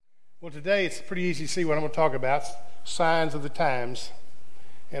Well, today it's pretty easy to see what I'm going to talk about, signs of the times.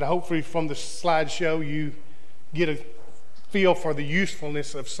 And hopefully from the slideshow you get a feel for the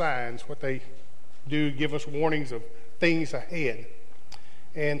usefulness of signs, what they do, give us warnings of things ahead.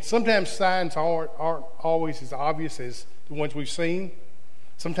 And sometimes signs aren't always as obvious as the ones we've seen.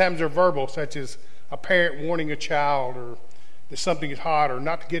 Sometimes they're verbal, such as a parent warning a child or that something is hot or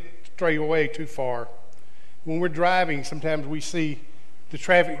not to get stray away too far. When we're driving, sometimes we see the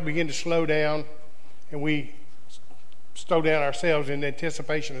traffic begin to slow down and we slow down ourselves in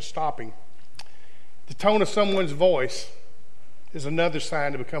anticipation of stopping. The tone of someone's voice is another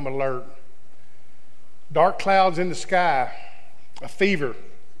sign to become alert. Dark clouds in the sky, a fever,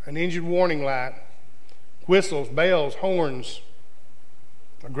 an engine warning light, whistles, bells, horns,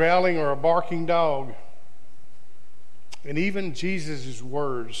 a growling or a barking dog, and even Jesus'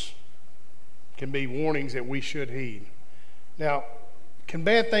 words can be warnings that we should heed. Now, can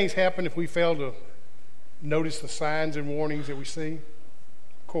bad things happen if we fail to notice the signs and warnings that we see?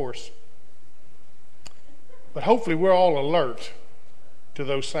 Of course. But hopefully we're all alert to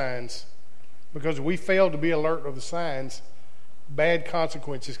those signs, because if we fail to be alert of the signs, bad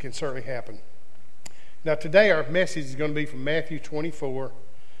consequences can certainly happen. Now today our message is going to be from Matthew 24,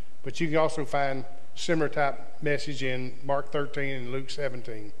 but you can also find similar type message in Mark 13 and Luke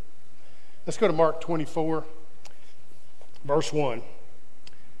 17. Let's go to Mark 24, verse 1.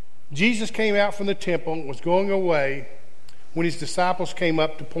 Jesus came out from the temple and was going away when his disciples came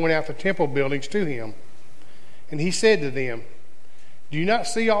up to point out the temple buildings to him. And he said to them, "Do you not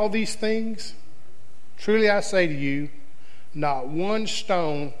see all these things? Truly I say to you, not one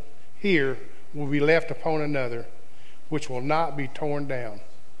stone here will be left upon another, which will not be torn down."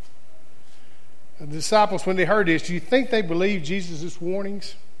 The disciples, when they heard this, do you think they believed Jesus'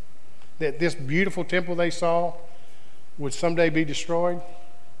 warnings that this beautiful temple they saw would someday be destroyed?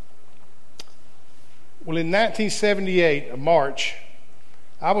 Well, in 1978, March,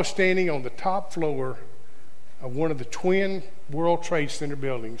 I was standing on the top floor of one of the twin World Trade Center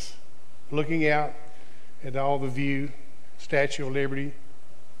buildings, looking out at all the view, Statue of Liberty.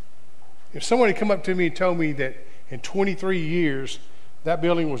 If someone had come up to me and told me that in 23 years that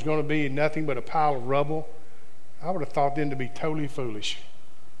building was going to be nothing but a pile of rubble, I would have thought them to be totally foolish.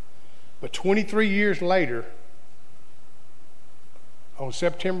 But 23 years later, on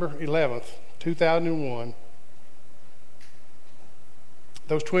September 11th, 2001,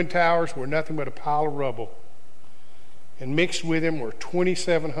 those twin towers were nothing but a pile of rubble, and mixed with them were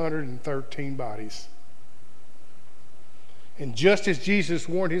 2,713 bodies. And just as Jesus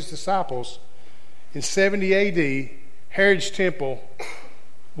warned his disciples, in 70 AD, Herod's temple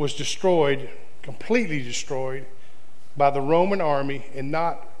was destroyed, completely destroyed, by the Roman army, and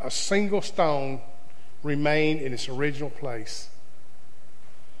not a single stone remained in its original place.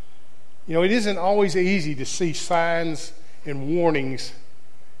 You know, it isn't always easy to see signs and warnings,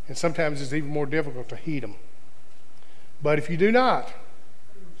 and sometimes it's even more difficult to heed them. But if you do not,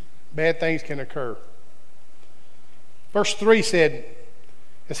 bad things can occur. Verse 3 said,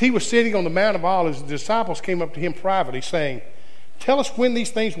 as he was sitting on the Mount of Olives, the disciples came up to him privately, saying, "Tell us when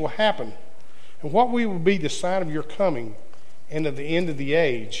these things will happen, and what will be the sign of your coming and of the end of the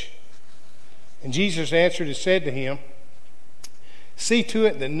age?" And Jesus answered and said to him, "See to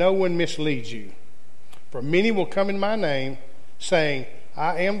it that no one misleads you. For many will come in my name, saying,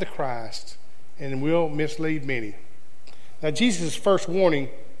 'I am the Christ,' and will mislead many." Now, Jesus' first warning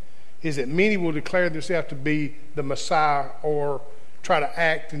is that many will declare themselves to be the Messiah or try to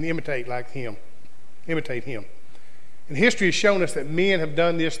act and imitate him. And history has shown us that men have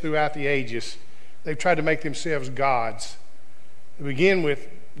done this throughout the ages. They've tried to make themselves gods. They begin with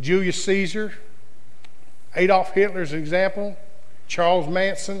Julius Caesar, Adolf Hitler as an example, Charles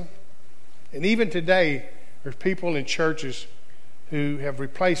Manson, and even today there's people in churches who have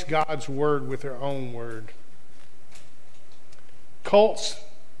replaced God's word with their own word. Cults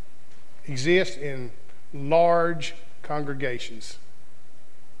exist in large congregations.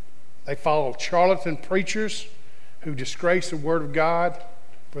 They follow charlatan preachers who disgrace the word of God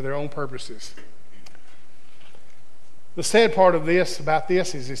for their own purposes. The sad part of about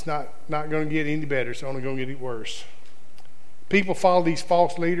this is it's not going to get any better. It's only going to get worse. People follow these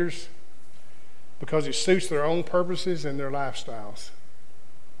false leaders because it suits their own purposes and their lifestyles.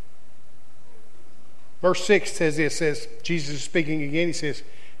 Verse 6 says this, Jesus is speaking again. He says,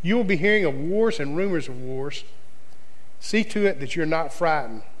 "You will be hearing of wars and rumors of wars. See to it that you're not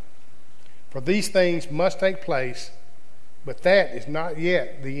frightened. For these things must take place, but that is not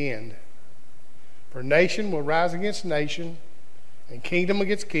yet the end. For nation will rise against nation, and kingdom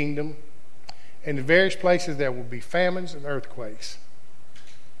against kingdom, and in various places there will be famines and earthquakes."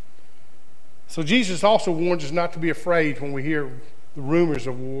 So Jesus also warns us not to be afraid when we hear the rumors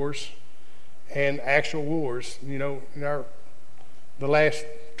of wars and actual wars. You know, in the last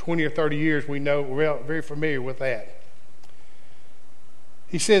 20 or 30 years, we're very familiar with that.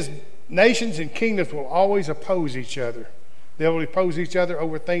 He says, nations and kingdoms will always oppose each other. They will oppose each other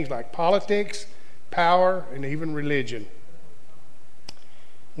over things like politics, power, and even religion.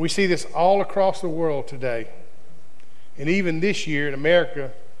 We see this all across the world today. And even this year in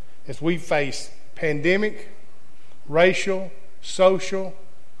America, as we face pandemic, racial, social,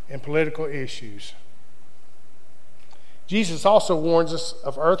 and political issues. Jesus also warns us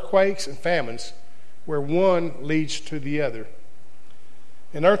of earthquakes and famines where one leads to the other.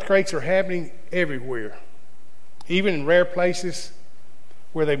 And earthquakes are happening everywhere, even in rare places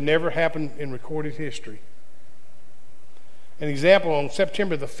where they've never happened in recorded history. An example, on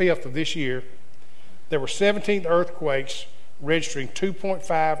September the 5th of this year, there were 17 earthquakes registering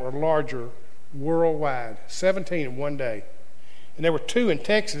 2.5 or larger worldwide, 17 in one day. And there were 2 in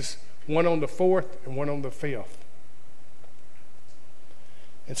Texas, one on the 4th and one on the 5th.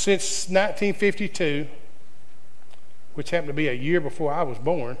 And since 1952, which happened to be a year before I was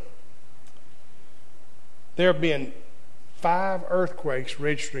born, there have been 5 earthquakes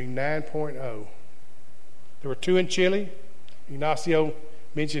registering 9.0. There were 2 in Chile. Ignacio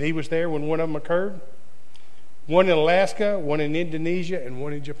mentioned he was there when one of them occurred. 1 in Alaska, 1 in Indonesia, and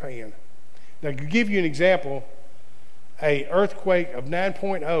 1 in Japan. Now, to give you an example, an earthquake of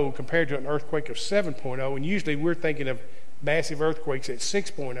 9.0 compared to an earthquake of 7.0, and usually we're thinking of massive earthquakes at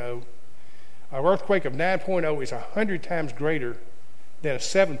 6.0, an earthquake of 9.0 is 100 times greater than a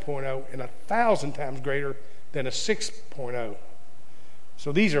 7.0 and 1,000 times greater than a 6.0.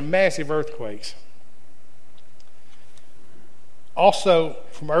 So these are massive earthquakes. Also,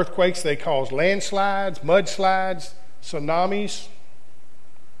 from earthquakes, they cause landslides, mudslides, tsunamis.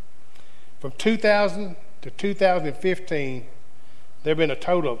 From 2000 to 2015, there have been a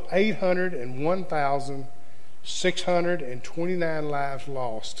total of 801,629 lives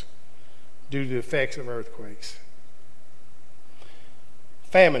lost due to the effects of earthquakes.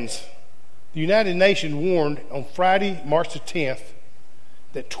 Famines. The United Nations warned on Friday, March the 10th,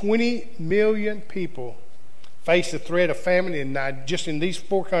 that 20 million people face the threat of famine just in these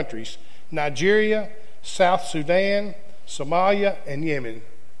 4 countries: Nigeria, South Sudan, Somalia, and Yemen.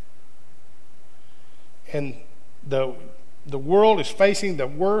 And the world is facing the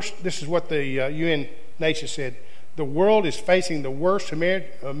worst. This is what the UN nation said. The world is facing the worst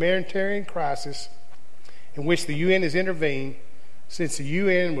humanitarian crisis in which the UN has intervened since the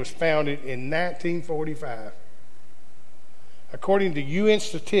UN was founded in 1945. According to UN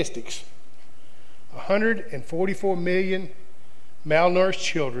statistics, 144 million malnourished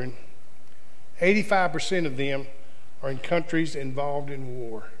children, 85% of them are in countries involved in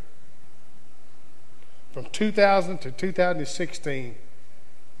war. From 2000 to 2016,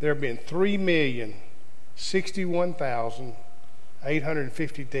 there have been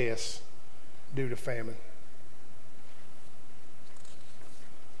 3,061,850 deaths due to famine.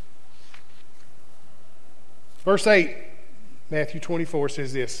 Verse 8, Matthew 24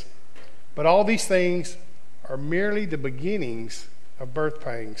 says this: "But all these things are merely the beginnings of birth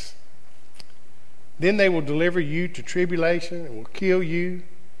pangs. Then they will deliver you to tribulation and will kill you,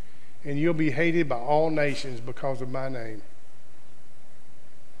 and you'll be hated by all nations because of my name."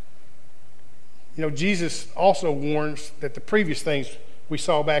 You know, Jesus also warns that the previous things we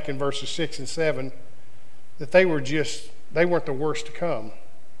saw back in verses 6 and 7, that they weren't the worst to come.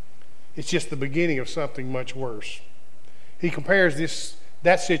 It's just the beginning of something much worse. He compares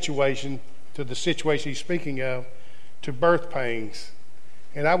that situation to the situation he's speaking of to birth pangs.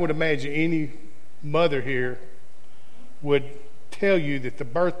 And I would imagine any mother here would tell you that the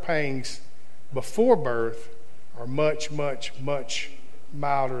birth pangs before birth are much, much, much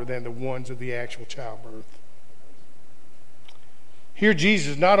milder than the ones of the actual childbirth. Here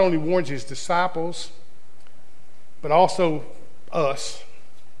Jesus not only warns his disciples, but also us,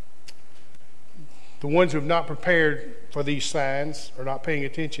 the ones who have not prepared for these signs or not paying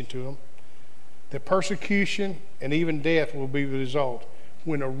attention to them, that persecution and even death will be the result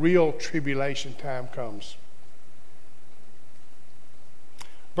when a real tribulation time comes.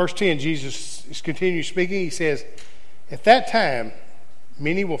 Verse 10, Jesus is continuing speaking. He says, "At that time,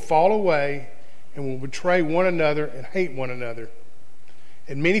 many will fall away and will betray one another and hate one another.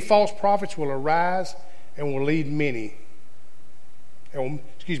 And many false prophets will arise and will lead many.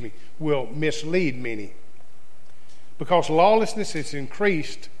 Will mislead many. Because lawlessness is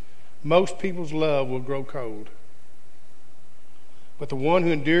increased, most people's love will grow cold. But the one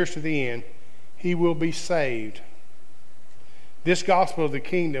who endures to the end, he will be saved. This gospel of the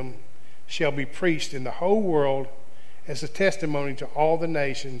kingdom shall be preached in the whole world as a testimony to all the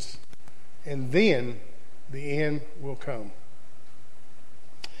nations, and then the end will come.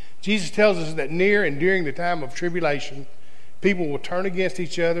 Jesus tells us that near and during the time of tribulation, people will turn against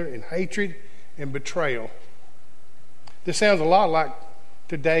each other in hatred and betrayal. This sounds a lot like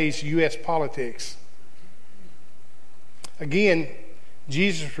today's U.S. politics. Again,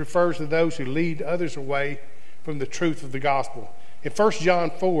 Jesus refers to those who lead others away from the truth of the gospel. In 1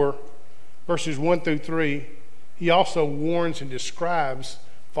 John 4, verses 1 through 3, he also warns and describes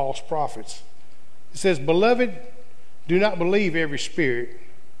false prophets. It says, "Beloved, do not believe every spirit,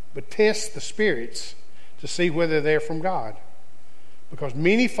 but test the spirits to see whether they're from God. Because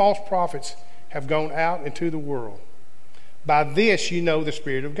many false prophets have gone out into the world. By this you know the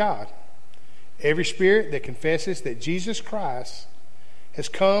Spirit of God. Every spirit that confesses that Jesus Christ has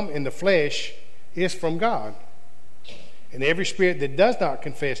come in the flesh is from God. And every spirit that does not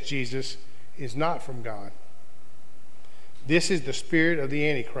confess Jesus is not from God. This is the spirit of the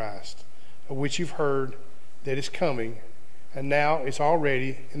Antichrist, of which you've heard that is coming, and now is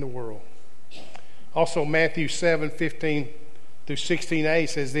already in the world." Also, Matthew 7:15 through 16a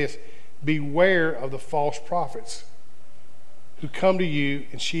says this, "Beware of the false prophets who come to you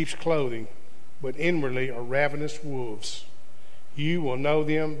in sheep's clothing, but inwardly are ravenous wolves. You will know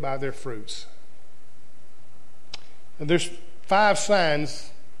them by their fruits." And there's 5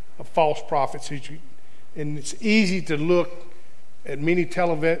 signs of false prophets, and it's easy to look at many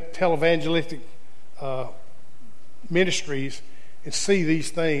televangelistic ministries and see these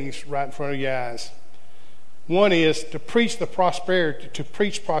things right in front of your eyes. One is to preach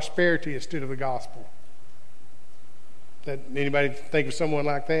prosperity instead of the gospel. Anybody think of someone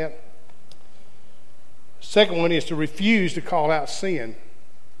like that? Second one is to refuse to call out sin.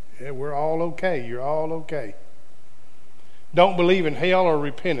 Yeah, we're all okay. You're all okay. Don't believe in hell or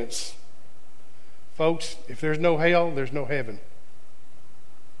repentance. Folks, if there's no hell, there's no heaven.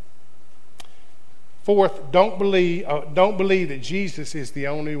 Fourth, don't believe that Jesus is the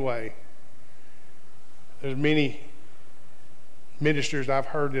only way. There's many ministers I've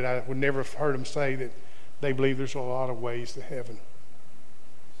heard that I would never have heard them say that they believe there's a lot of ways to heaven.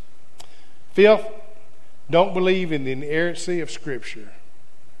 Fifth, don't believe in the inerrancy of Scripture.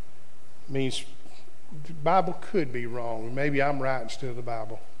 It means the Bible could be wrong. Maybe I'm right instead of the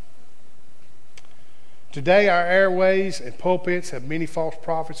Bible. Today, our airways and pulpits have many false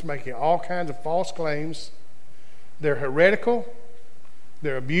prophets making all kinds of false claims. They're heretical.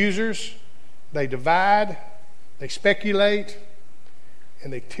 They're abusers. They divide. They speculate.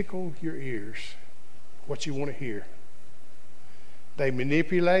 And they tickle your ears, what you want to hear. They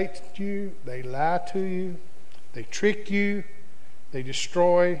manipulate you. They lie to you. They trick you. They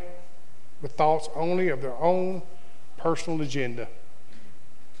destroy with thoughts only of their own personal agenda.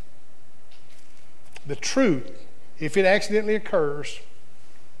 The truth, if it accidentally occurs,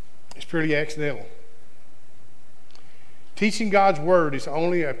 is purely accidental. Teaching God's word is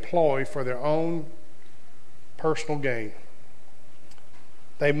only a ploy for their own personal gain.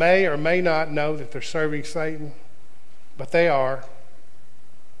 They may or may not know that they're serving Satan, but they are.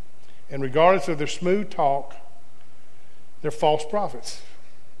 And regardless of their smooth talk, they're false prophets.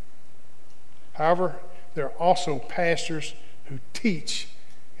 However, there are also pastors who teach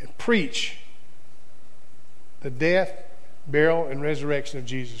and preach the death, burial, and resurrection of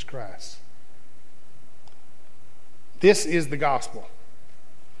Jesus Christ. This is the gospel.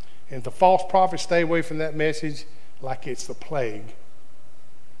 And if the false prophets stay away from that message like it's the plague.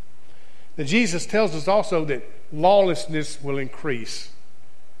 Then Jesus tells us also that lawlessness will increase.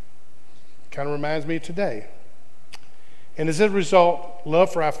 Kind of reminds me of today. And as a result,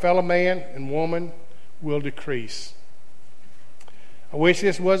 love for our fellow man and woman will decrease. I wish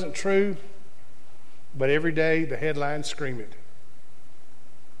this wasn't true, but every day the headlines scream it.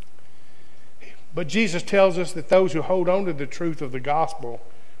 But Jesus tells us that those who hold on to the truth of the gospel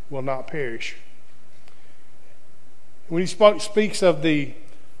will not perish. When he speaks of the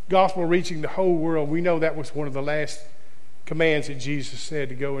gospel reaching the whole world, we know that was one of the last commands that Jesus said,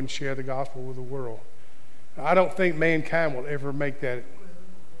 to go and share the gospel with the world. I don't think mankind will ever make that,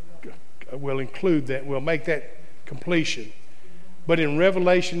 will include that, will make that completion. But in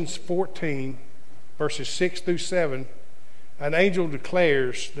Revelation 14, verses 6 through 7, an angel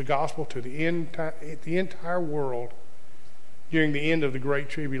declares the gospel to the entire world during the end of the Great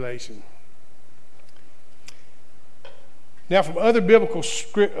Tribulation. Now, from other biblical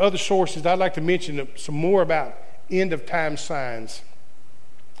other sources, I'd like to mention some more about end-of-time signs.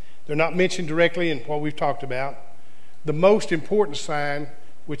 They're not mentioned directly in what we've talked about. The most important sign,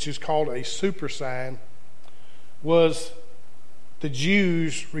 which is called a super sign, was the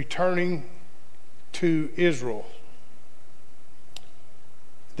Jews returning to Israel.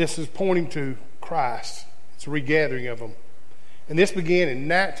 This is pointing to Christ. It's a regathering of them. And this began in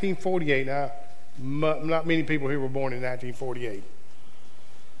 1948. Now, not many people here were born in 1948.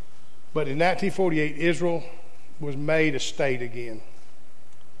 But in 1948, Israel was made a state again.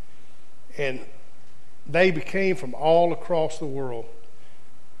 And they became from all across the world.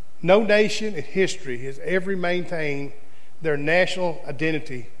 No nation in history has ever maintained their national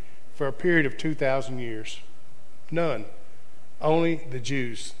identity for a period of 2,000 years. None. Only the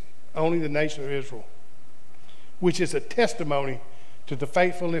Jews. Only the nation of Israel. Which is a testimony to the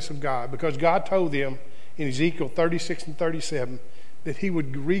faithfulness of God. Because God told them in Ezekiel 36 and 37 that he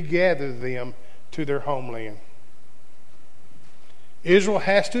would regather them to their homeland. Israel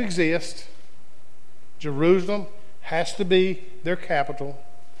has to exist. Jerusalem has to be their capital.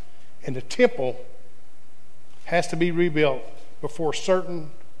 And the temple has to be rebuilt before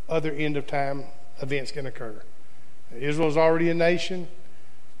certain other end of time events can occur. Israel is already a nation.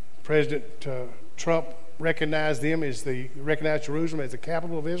 President Trump recognized Jerusalem as the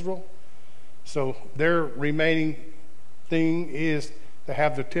capital of Israel. So their remaining thing is to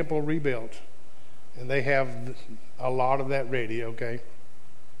have the temple rebuilt. And they have a lot of that ready, okay?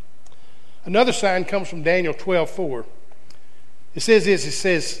 Another sign comes from Daniel 12:4. It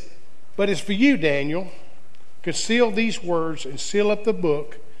says, "But as for you, Daniel, conceal these words and seal up the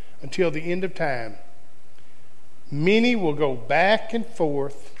book until the end of time. Many will go back and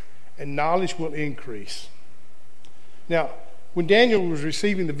forth, and knowledge will increase." Now, when Daniel was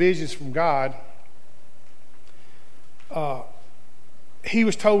receiving the visions from God, he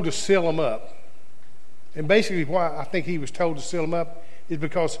was told to seal them up. And basically why I think he was told to seal them up is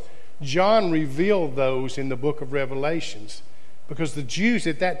because John revealed those in the book of Revelations. Because the Jews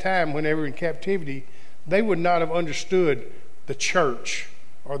at that time, when they were in captivity, they would not have understood the church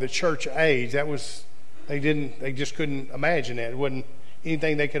or the church age. They just couldn't imagine that. It wasn't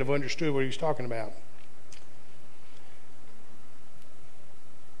anything they could have understood what he was talking about.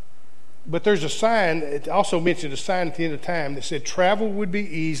 But there's a sign, it also mentioned a sign at the end of time that said travel would be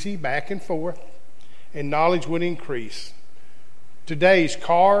easy back and forth and knowledge would increase. Today's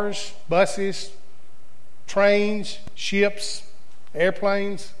cars, buses, trains, ships,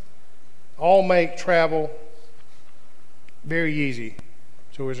 airplanes all make travel very easy.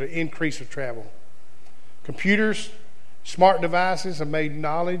 So there's an increase of travel. Computers, smart devices have made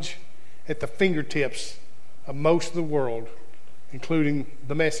knowledge at the fingertips of most of the world, including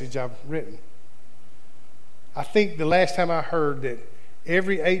the message I've written. I think the last time I heard that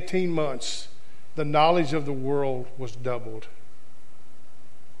every 18 months the knowledge of the world was doubled.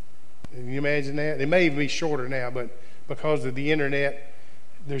 Can you imagine that? It may even be shorter now, but because of the internet,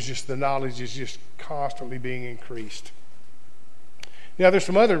 the knowledge is just constantly being increased. Now, there's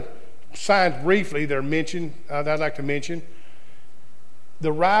some other signs briefly that are mentioned, that I'd like to mention.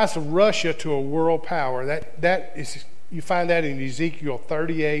 The rise of Russia to a world power. That is, you find that in Ezekiel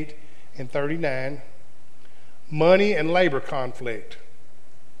 38 and 39. Money and labor conflict.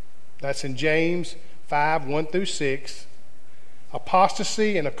 That's in James 5, 1 through 6.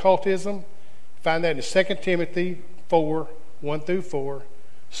 Apostasy and occultism. Find that in 2 Timothy 4, 1 through 4.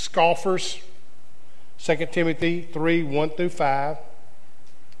 Scoffers. 2 Timothy 3, 1 through 5.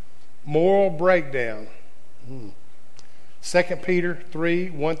 Moral breakdown. 2 Peter 3,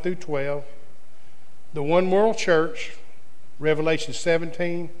 1 through 12. The one world church, Revelation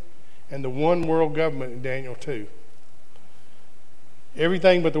 17, and the one world government in Daniel 2.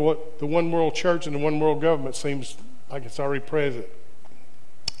 Everything but the one world church and the one world government seems like it's already present.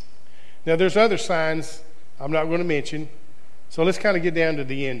 Now, there's other signs I'm not going to mention, so let's kind of get down to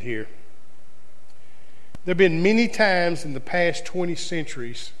the end here. There have been many times in the past 20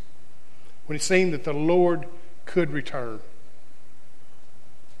 centuries when it seemed that the Lord could return.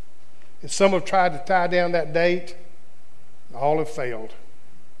 And some have tried to tie down that date. All have failed.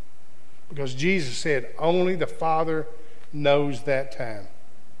 Because Jesus said, only the Father knows that time.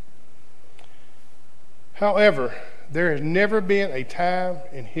 However, there has never been a time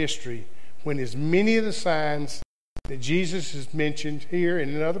in history when as many of the signs that Jesus has mentioned here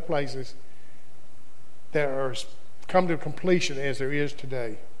and in other places that are come to completion as there is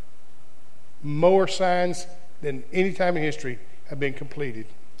today. More signs than any time in history have been completed.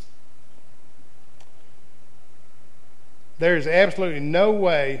 There is absolutely no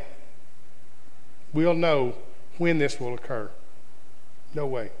way we'll know when this will occur. No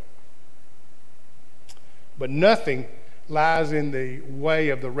way. But nothing lies in the way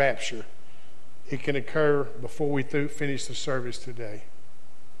of the rapture. It can occur before we finish the service today.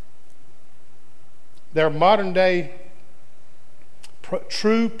 There are modern day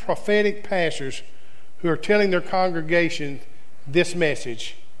true prophetic pastors who are telling their congregation this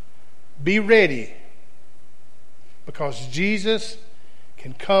message. Be ready, because Jesus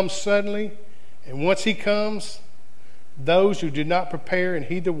can come suddenly, and once he comes, those who did not prepare and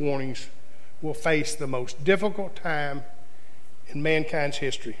heed the warnings will face the most difficult time in mankind's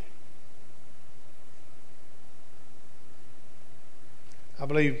history. I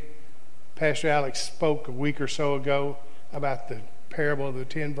believe Pastor Alex spoke a week or so ago about the parable of the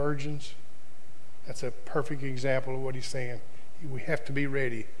 10 virgins. That's a perfect example of what he's saying. We have to be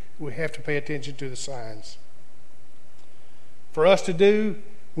ready. We have to pay attention to the signs. For us to do,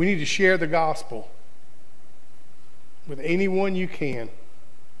 we need to share the gospel with anyone you can.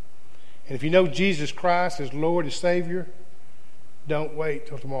 And if you know Jesus Christ as Lord and Savior, don't wait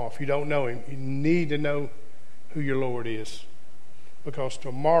till tomorrow. If you don't know him, you need to know who your Lord is, because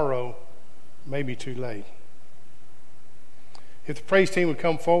tomorrow may be too late. If the praise team would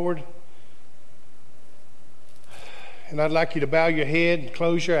come forward, and I'd like you to bow your head and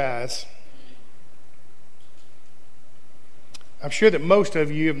close your eyes. I'm sure that most of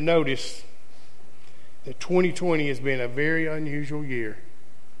you have noticed that 2020 has been a very unusual year.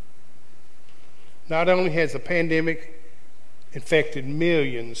 Not only has the pandemic infected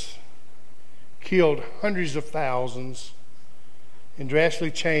millions, killed hundreds of thousands, and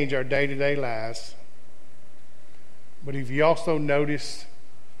drastically changed our day-to-day lives, but have you also noticed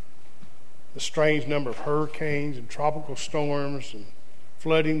the strange number of hurricanes and tropical storms and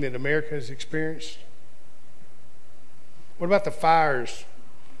flooding that America has experienced? What about the fires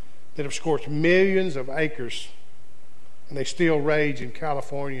that have scorched millions of acres, and they still rage in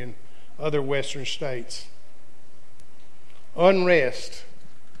California and other western states? Unrest,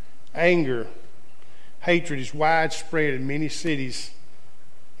 anger, hatred is widespread in many cities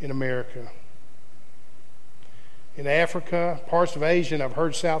in America. In Africa, parts of Asia, and I've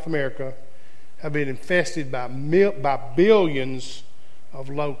heard South America, have been infested by billions of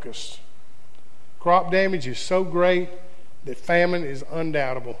locusts. Crop damage is so great that famine is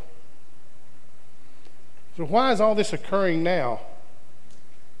undoubtable. So why is all this occurring now?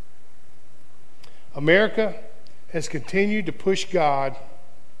 America has continued to push God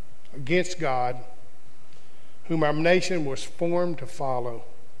against God, whom our nation was formed to follow.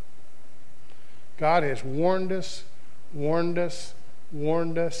 God has warned us,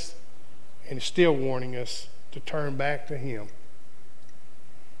 and is still warning us to turn back to him.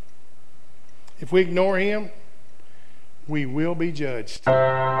 If we ignore him, we will be judged. It's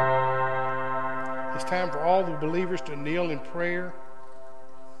time for all the believers to kneel in prayer,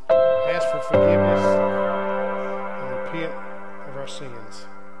 ask for forgiveness, and repent of our sins.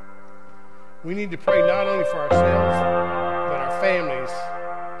 We need to pray not only for ourselves, but our families,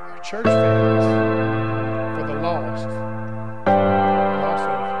 our church families, for the lost, and also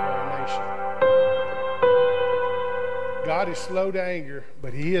for our nation. God is slow to anger,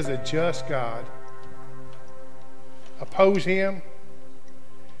 but he is a just God. Oppose him,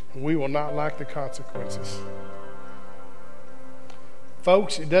 and we will not like the consequences.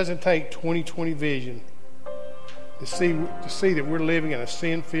 Folks, it doesn't take 20/20 vision to see that we're living in a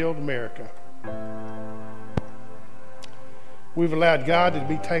sin-filled America. We've allowed God to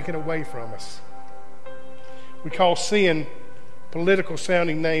be taken away from us. We call sin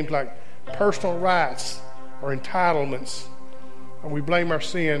political-sounding names like personal rights or entitlements, and we blame our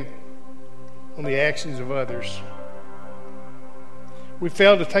sin on the actions of others. We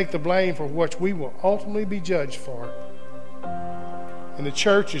fail to take the blame for what we will ultimately be judged for. And the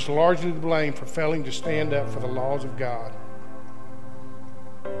church is largely to blame for failing to stand up for the laws of God.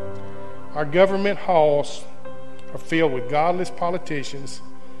 Our government halls are filled with godless politicians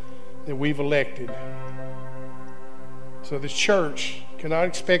that we've elected. So the church cannot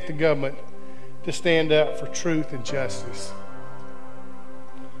expect the government to stand up for truth and justice.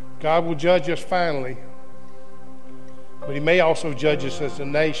 God will judge us finally, but he may also judge us as a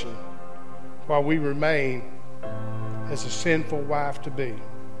nation while we remain as a sinful wife to be.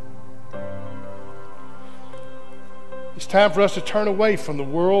 It's time for us to turn away from the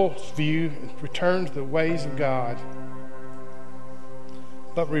world's view and return to the ways of God.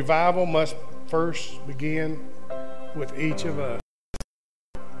 But revival must first begin with each of us.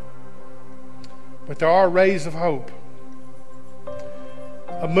 But there are rays of hope.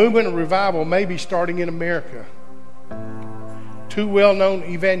 A movement of revival may be starting in America. Two well-known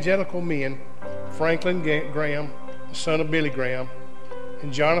evangelical men, Franklin Graham, the son of Billy Graham,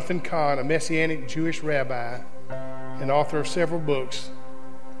 and Jonathan Cahn, a Messianic Jewish rabbi and author of several books,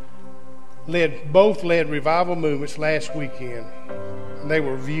 both led revival movements last weekend, and they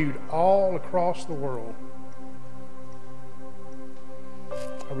were viewed all across the world.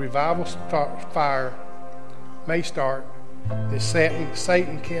 a revival fire may start that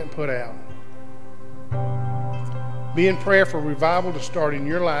Satan can't put out. Be in prayer for revival to start in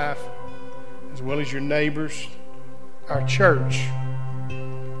your life, as well as your neighbors, our church,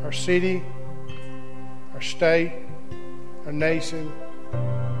 our city, our state, our nation,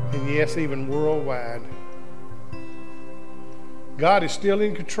 and yes, even worldwide. God is still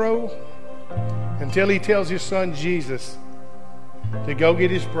in control until He tells His Son Jesus to go get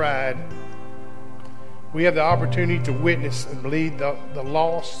His bride. We have the opportunity to witness and lead the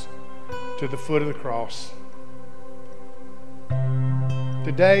lost to the foot of the cross.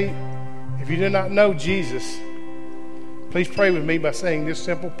 Today, if you do not know Jesus, please pray with me by saying this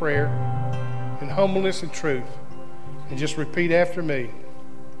simple prayer in humbleness and truth, and just repeat after me.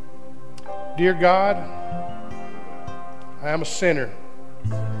 Dear God, I am a sinner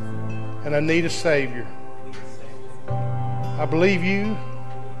and I need a Savior. I believe you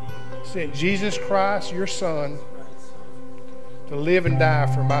sent Jesus Christ, your Son, to live and die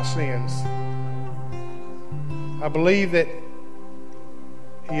for my sins. I believe that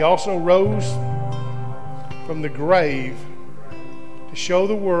He also rose from the grave to show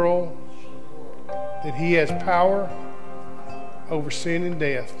the world that He has power over sin and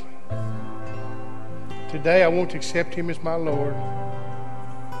death. Today I want to accept Him as my Lord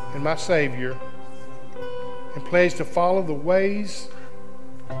and my Savior and pledge to follow the ways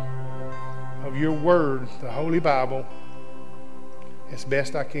of your Word, the Holy Bible, as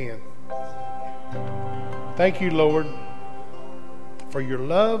best I can. Thank you, Lord, for your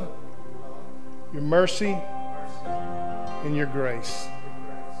love, your mercy, and your grace.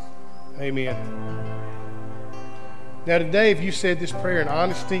 Amen. Now today, if you said this prayer in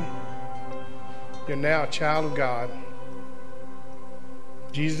honesty, you're now a child of God.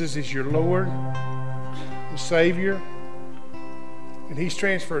 Jesus is your Lord and Savior, and He's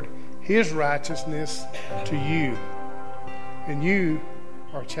transferred His righteousness to you, and you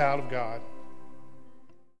are a child of God.